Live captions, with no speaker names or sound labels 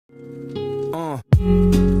Hello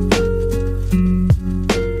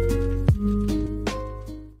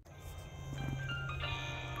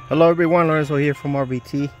everyone, Lorenzo here from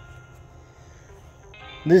RVT.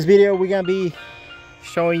 In this video we're gonna be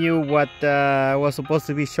showing you what I was supposed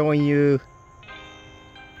to be showing you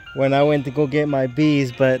when I went to go get my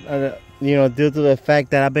bees, but you know, due to the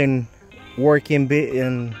fact that I've been working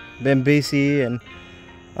and been busy, and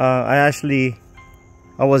I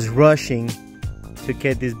was rushing to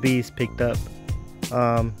get these bees picked up.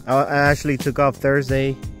 I actually took off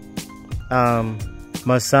Thursday.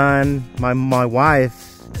 My son, my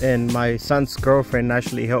wife, and my son's girlfriend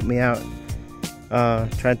actually helped me out,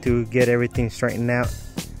 trying to get everything straightened out,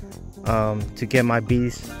 to get my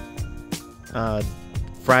bees.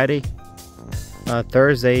 Friday,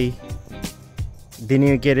 Thursday, didn't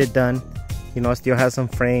even get it done. You know, I still have some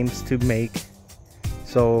frames to make.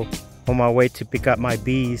 So on my way to pick up my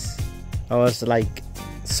bees, I was like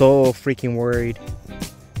so freaking worried.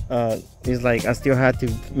 It's like I still had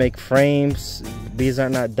to make frames. Bees are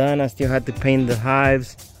not done. I still had to paint the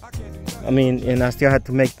hives. And I still had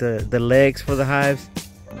to make the legs for the hives,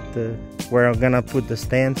 where I'm gonna put the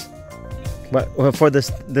stands. But for the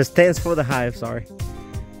stands for the hive, sorry.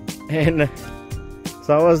 And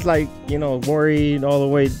so I was like, you know, worried all the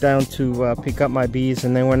way down to pick up my bees.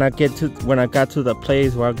 And then when I got to the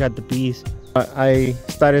place where I got the bees, I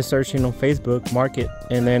started searching on Facebook Market,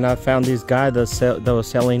 and then I found this guy that was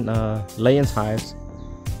selling laying hives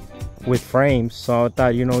with frames. So I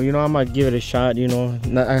thought, you know, I'm gonna give it a shot. You know,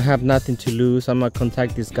 I have nothing to lose. I'm gonna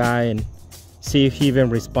contact this guy and see if he even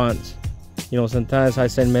responds. You know, sometimes I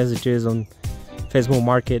send messages on Facebook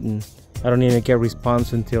Market and I don't even get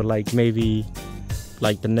response until like maybe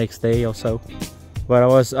like the next day or so. But I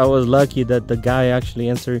was lucky that the guy actually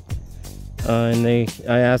answered, and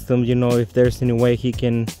I asked him, you know, if there's any way he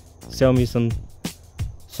can sell me some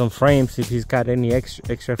frames, if he's got any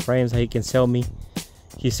extra frames that he can sell me.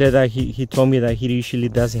 He said that he told me that he usually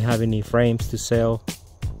doesn't have any frames to sell,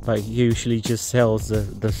 but he usually just sells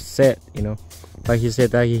the set, you know. But he said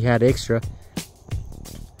that he had extra.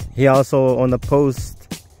 He also, on the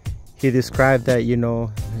post, he described that, you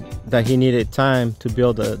know, that he needed time to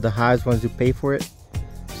build the hives once you pay for it.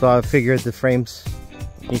 So I figured the frames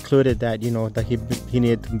included that, you know, that he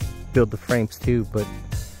needed to build the frames too. But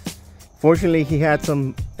fortunately he had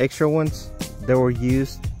some extra ones that were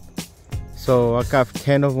used. So I got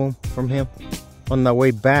 10 of them from him on the way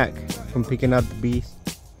back from picking up the bees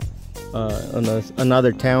on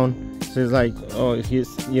another town. So it's like, oh,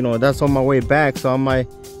 you know, that's on my way back, so I might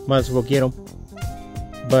as well get them.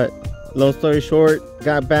 But long story short,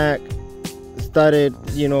 got back, started,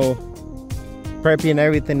 you know, prepping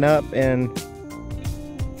everything up, and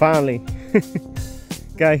finally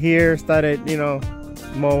got here, started, you know,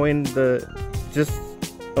 mowing just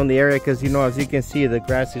on the area, because, you know, as you can see, the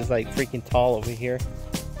grass is like freaking tall over here.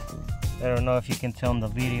 I don't know if you can tell in the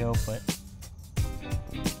video, but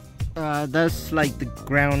that's like the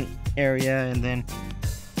ground area, and then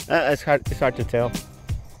it's hard to tell.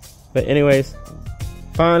 But anyways,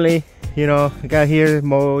 finally, you know, I got here,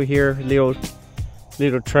 mow here, little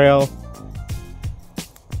trail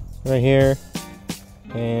right here,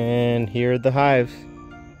 and here are the hives.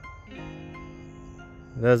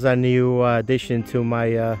 That's a new addition to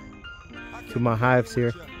my hives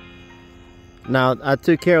here. Now I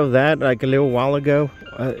took care of that like a little while ago.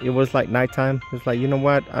 It was like nighttime. It's like, you know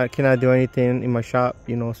what, I cannot do anything in my shop,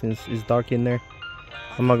 you know, since it's dark in there.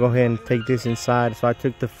 I'm gonna go ahead and take this inside. So I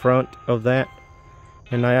took the front of that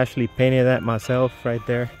and I actually painted that myself right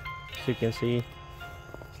there. As you can see,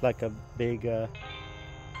 it's like a big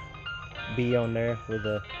bee on there with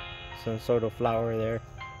some sort of flower there.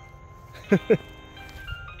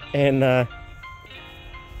 And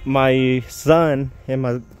my son and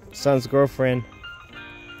my son's girlfriend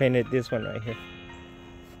painted this one right here.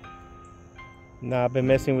 Now I've been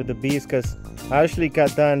messing with the bees because I actually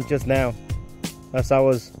got done just now. As I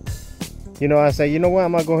was, you know, I said, you know what,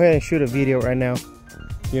 I'm gonna go ahead and shoot a video right now,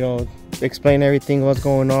 you know, explain everything what's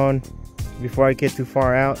going on before I get too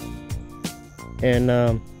far out. And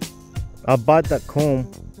I bought that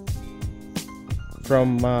comb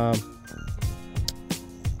from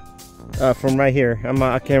right here.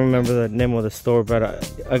 I can't remember the name of the store, but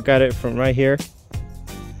I got it from right here,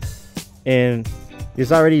 and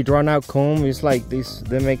it's already drawn out comb. It's like this,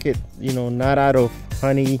 they make it, you know, not out of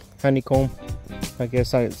honeycomb. I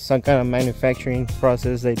guess some kind of manufacturing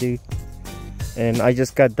process they do. And I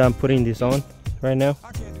just got done putting this on right now,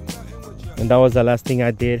 and that was the last thing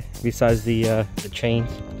I did besides the chains.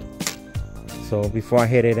 So before I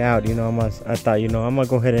headed out, you know, I thought, you know, I'm gonna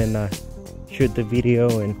go ahead and shoot the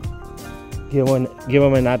video and give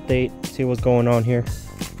them an update Let's see what's going on here.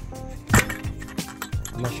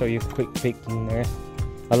 I'm gonna show you a quick peek in there.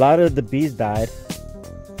 A lot of the bees died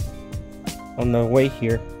on the way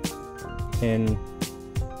here, and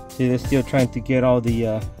see, they're still trying to get all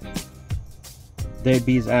the dead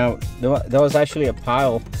bees out. There was actually a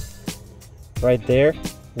pile right there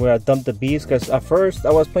where I dumped the bees, because at first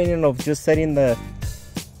I was planning of just setting the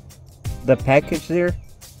package there,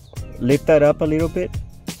 lift that up a little bit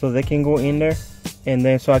so they can go in there, and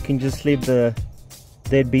then so I can just leave the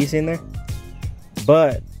dead bees in there.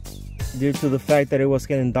 But due to the fact that it was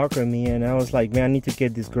getting darker on me, and I was like, man, I need to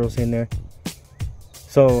get these girls in there,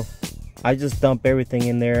 so I just dumped everything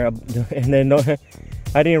in there. And then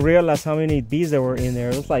I didn't realize how many bees there were in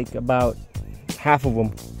there. It was like about half of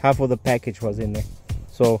them, half of the package was in there.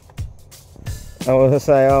 So I was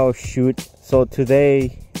like, oh shoot. So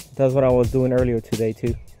today, that's what I was doing earlier today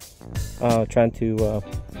too, trying to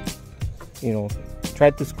you know, try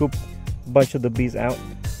to scoop a bunch of the bees out.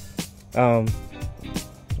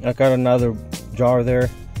 I got another jar there.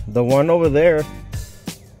 The one over there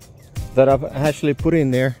that I've actually put in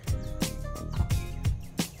there,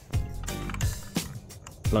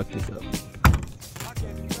 lock this up.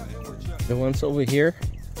 The ones over here,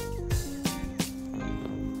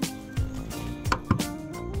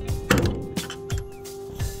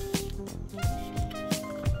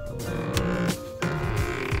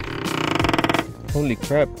 holy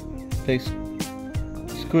crap, they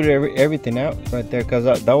scooted everything out right there, because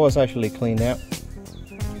that was actually cleaned out.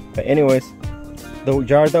 But anyways, the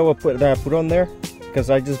jar that I put on there, because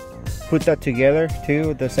I just put that together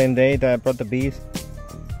too the same day that I brought the bees,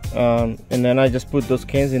 and then I just put those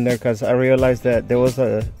cans in there because I realized that there was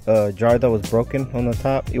a jar that was broken on the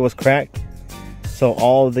top. It was cracked, so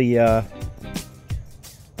all the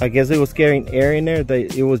I guess it was getting air in there,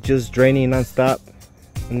 it was just draining non-stop.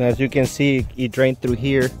 And as you can see, it drained through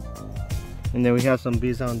here, and then we have some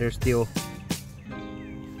bees down there still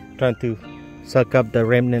trying to suck up the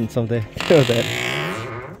remnants of the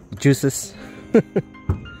juices.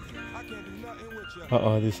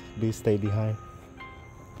 Uh-oh, this bee stay behind.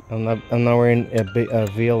 I'm not wearing a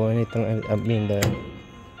veil or anything. I mean the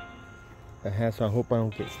hat, so I hope I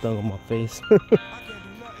don't get stung on my face.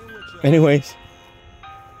 Anyways,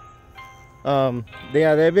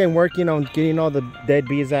 yeah, they've been working on getting all the dead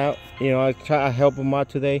bees out. You know, I help them out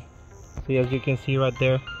today. See, as you can see right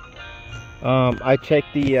there, I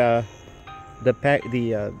checked the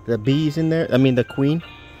bees in there. I mean the queen,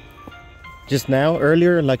 just now,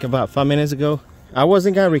 earlier, like about 5 minutes ago. I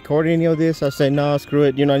wasn't gonna record any of this. I said, no, screw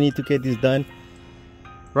it, you know, I need to get this done.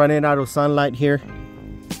 Running out of sunlight here,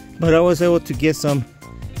 but I was able to get some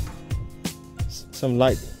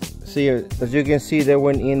light. See, as you can see, they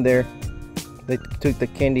went in there, they took the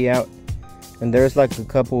candy out, and there's like a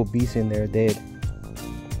couple of bees in there dead,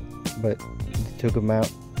 but they took them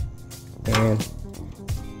out, and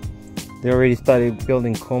they already started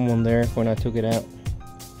building comb on there when I took it out.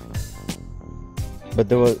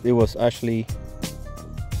 But it was actually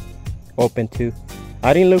open too.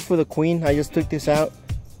 I didn't look for the queen. I just took this out,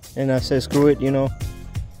 and I said, screw it, you know.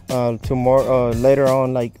 Tomorrow, later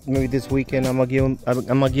on, like maybe this weekend, I'm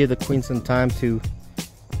gonna give the queen some time to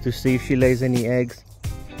see if she lays any eggs,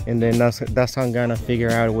 and then that's how I'm gonna figure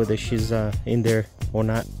out whether she's in there or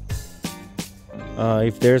not.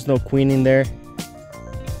 If there's no queen in there,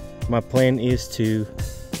 my plan is to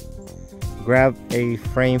grab a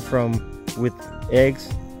frame with eggs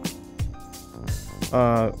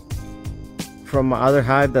from my other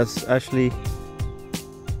hive that's actually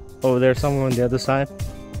over there somewhere on the other side,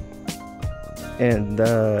 and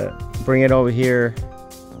bring it over here,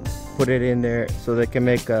 put it in there so they can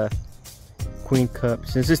make a queen cup.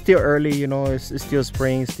 Since it's still early, you know, it's still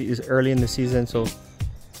spring, it's early in the season, so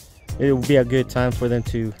it will be a good time for them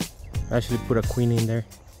to actually put a queen in there.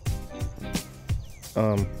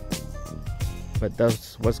 But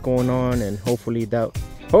that's what's going on, and hopefully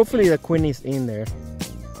the queen is in there,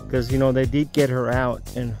 because you know they did get her out,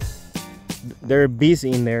 and there are bees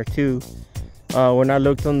in there too. When I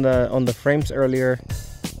looked on the frames earlier,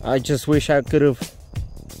 I just wish I could have,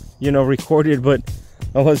 you know, recorded, but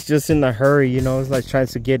I was just in a hurry, you know. It's like trying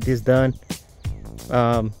to get this done.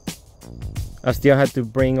 I still had to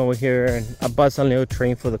bring over here, and I bought some little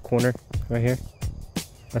train for the corner right here.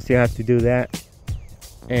 I still have to do that,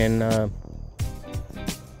 and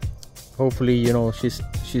hopefully, you know, she's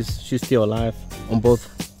still alive on both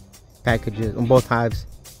packages, on both hives.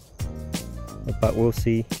 But we'll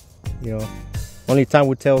see, you know, only time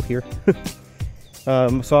will tell here.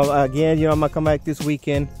 So again, you know, I'm gonna come back this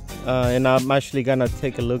weekend, and I'm actually gonna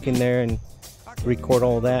take a look in there and record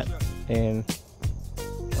all that, and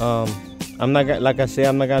I'm not gonna, like I said,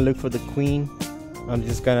 I'm not gonna look for the queen. I'm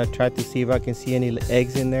just gonna try to see if I can see any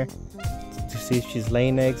eggs in there, to see if she's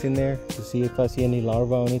laying eggs in there, to see if I see any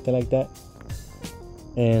larvae or anything like that,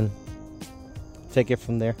 and take it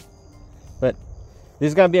from there. But this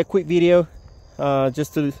is gonna be a quick video,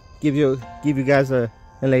 just to give you guys and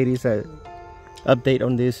ladies a update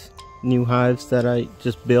on these new hives that I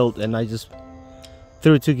just built and I just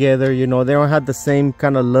threw together. You know, they don't have the same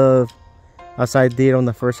kind of love as I did on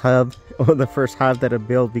the first hive or the first hive that I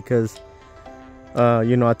built, because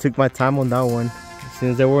you know, I took my time on that one.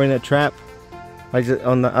 Since they were in a trap, I just,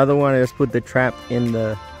 on the other one, I just put the trap in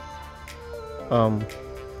the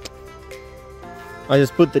I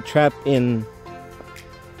just put the trap in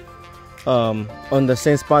on the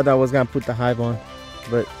same spot that I was gonna put the hive on.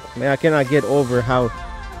 But man, I cannot get over how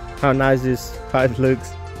nice this hive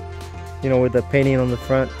looks, you know, with the painting on the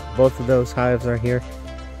front. Both of those hives are here,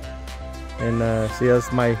 and see,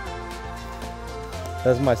 that's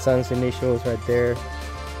my son's initials right there,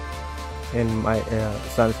 and my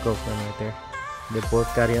son's girlfriend right there. They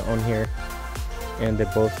both got it on here, and they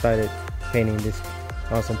both started painting this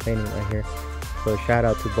awesome painting right here. So shout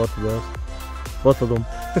out to both of them.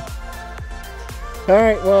 All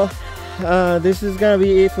right, well, this is gonna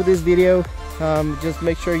be it for this video. Just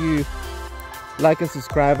make sure you like and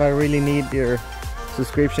subscribe. I really need your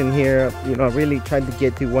subscription here. You know, I really tried to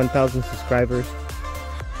get to 1,000 subscribers,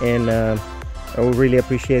 and I would really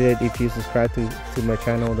appreciate it if you subscribe to my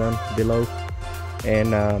channel down below.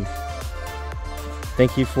 And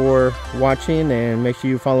thank you for watching, and make sure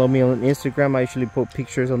you follow me on Instagram. I usually put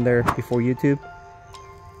pictures on there before YouTube,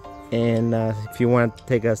 and if you want to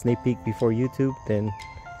take a sneak peek before YouTube, then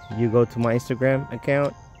you go to my Instagram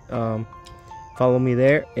account, follow me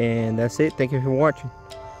there, and that's it. Thank you for watching.